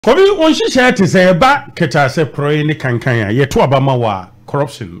Kofi on she share to say ba keta se proye ni kankan ye to abama wa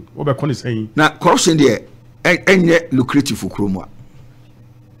corruption wo be koni say na corruption there enye lucrative for kromwa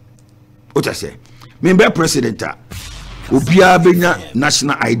o ta say me be president obia benya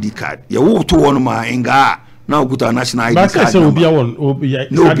national ID card ye wo to won ma enga na oguta national ID card ba say obia won obia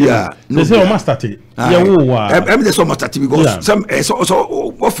no say o master ye wo wa em dey so master because some so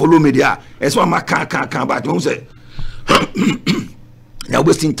follow me there so ma kan but won say you're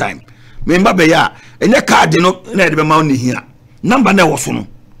wasting time. Remember, Beya, and your card, you know, let the money here. Number never was no.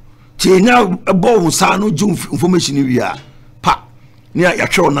 Now a ball no June information you are. Pa, near your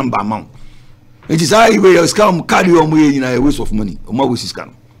show number amount. It is I way scam card you on way in a waste of money. Or more was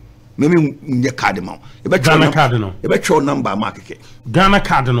scam. Maybe your card amount. A better cardinal. A better number market. Ghana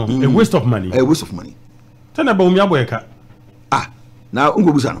cardinal, a waste of money. A waste of money. Tell about me a now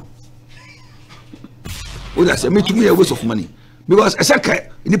Ungo Busano. Oh, that's me to me a waste of money. Because a second,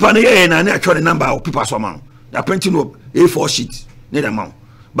 nipa na ye na actually number of people so amount. They printing up A4 sheet, need amount.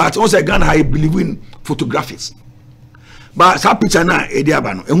 But also Ghana I believe in photographics. But some picture na e dey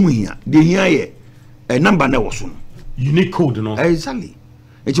aba no ehun hia. Dey hia ye a number na wo so no. Unique code no. Exactly.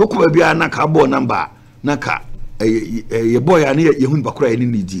 E ti okuba bia na ka board number na ka ye boy na ye hun bakura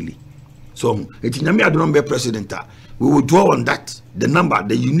ni deal. So it nyame adon be president we will draw on that the number,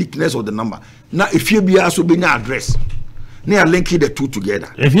 the uniqueness of the number. Now if you be also be address they are linking the two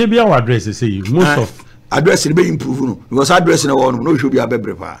together. If you be our address, they say most of address will be improved because address in one no should be a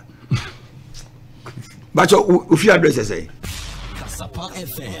better. But if you address say Kasapa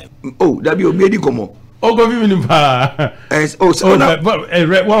FM. Oh, that be medical more. Oh, go even pa. What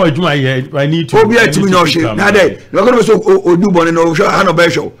I need to. Oh, be a to me no shit. Now they no going to so do born no show no be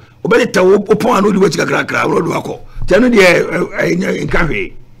show. Obey the upon no do what crack no do ako. Tell no dey in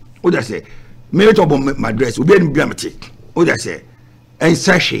cafe. Oh, that say me to my address. Obi be amati. Oh, that say, and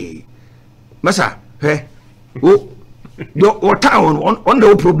sachet, Massa, hey, oh, your town on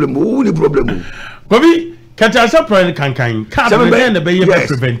no problem, only problem. Bobby, Kasa Prime can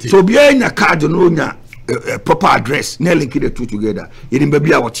prevent it. So, behind a card, no, a proper address, nailing the two together. You didn't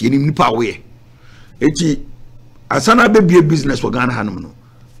be out in Nipa way. It's a son of baby business for Ghana Hanum.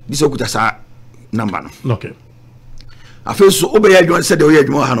 This is a number. Okay. I feel so obey you said, oh, yeah, you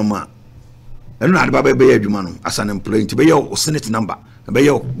Hanuma. And not about Bayajumano as an employee to be your Senate number, be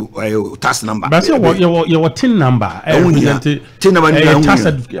your tax number. But your TIN number, TIN number, tax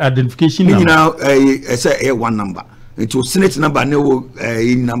identification number. Now, say a one number. Into Senate number, no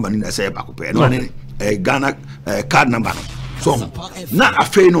number in a say back a Ghana card number. So, not a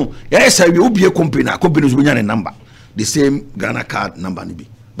fair no. Yes, I will be a company's winning number. The same Ghana card number,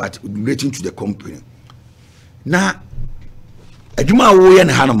 but relating to the company. Now, a Juma way and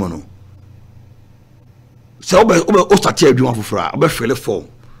Hanamono. So we start here doing for free. We fill a form,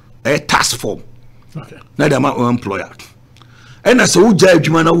 a task form. Okay. Now the man employer. And as we judge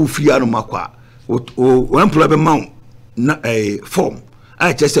man who free anu makwa, o employer be man na a form.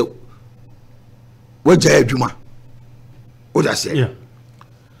 I just say we judge man. What I say? Yeah.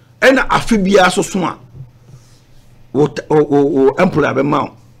 And afibia so swan. O employer be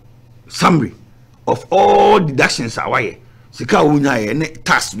man summary of all deductions awaye. Sika wunya ye ne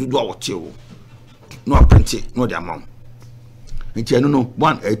task do what you. No plenty, no the amount. And you know,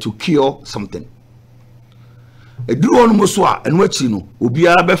 one to cure something. A do on Moswa and what you know will be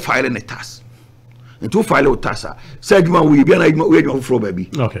a filing a task. And to file a task, said you will be an idea for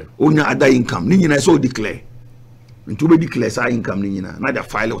baby. Okay. Only other income, Nina so declare. And to be declared our income, Nina, not a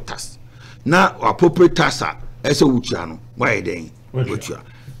file of task. Now, appropriate task as a Wuchano. Why then? Which you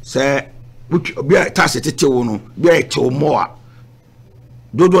say, which be a task at it, be a to more.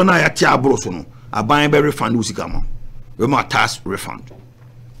 Dodo na ya tia brosono. A buying by refund usikama. We must tax refund.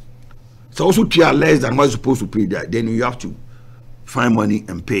 So also tier less than what you're supposed to pay there. Then you have to find money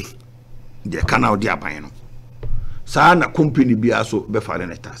and pay. The canal they are buying. So na company be also be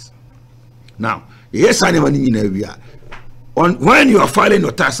filing a tax. Now, yes, I never need in area. When you are filing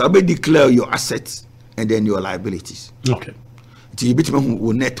your tax, I will declare your assets and then your liabilities. Okay. It's a bit of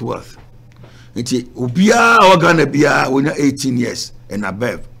net worth. It's ubia organa bia when you're 18 years and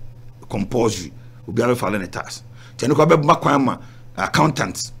above compulsory. We are filing a tax. Then we have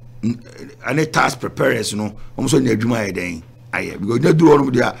accountants and tax preparers, you know, almost in the Juma day. Because they do all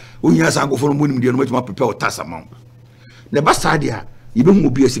of their own years and go for money, they don't prepare tax amount. The best idea, even will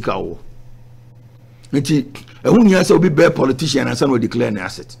be a sicao. A woman years will be better politician and some will declare an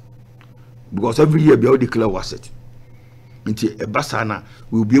asset. Because every year they will declare asset. Until a basana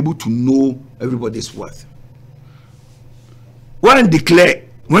will be able to know everybody's worth. When declare.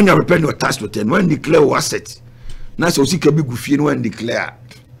 When you repent your tax return, when declare assets, now so see can be goofy when declare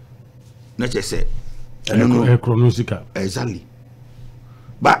not just say chronosika exactly.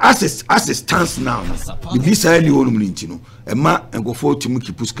 But as it stands now, if this early on, Emma and go for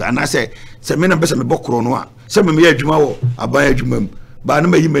Timuki Puska, and I say, Semena Bessa Bokronoa, some of me a Jumao, a buy a Jumum, but I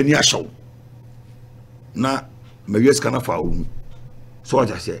know you many a show. Now, maybe it's kind of our room. So I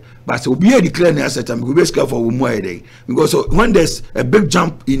just say, but so be a declaring asset and we best go for more a day. Because when there's a big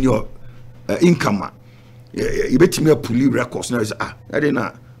jump in your income, you bet me a police records now. I didn't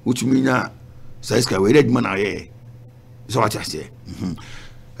know what you mean now. Says, we read man. So I just say,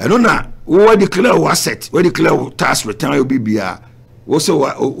 I don't know what declare asset, what declare tax return will be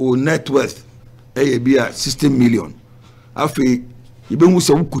also net worth be 16 million. After you been with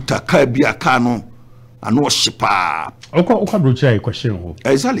some kuta be a canon. And no shipa. Okay, question.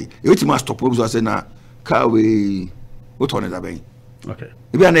 Exactly. You must stop. I say na car we what on it be? Okay.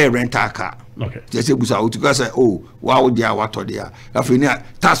 If you are a rental car. Okay. Just say busa. You say oh wow dia what there. After you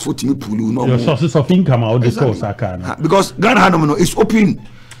task for me pull no. Your sources of income out the course car. Because Ghana no is open.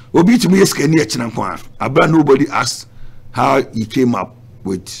 Obi to me is kenny echinampo. Abra nobody asked how he came up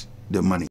with the money.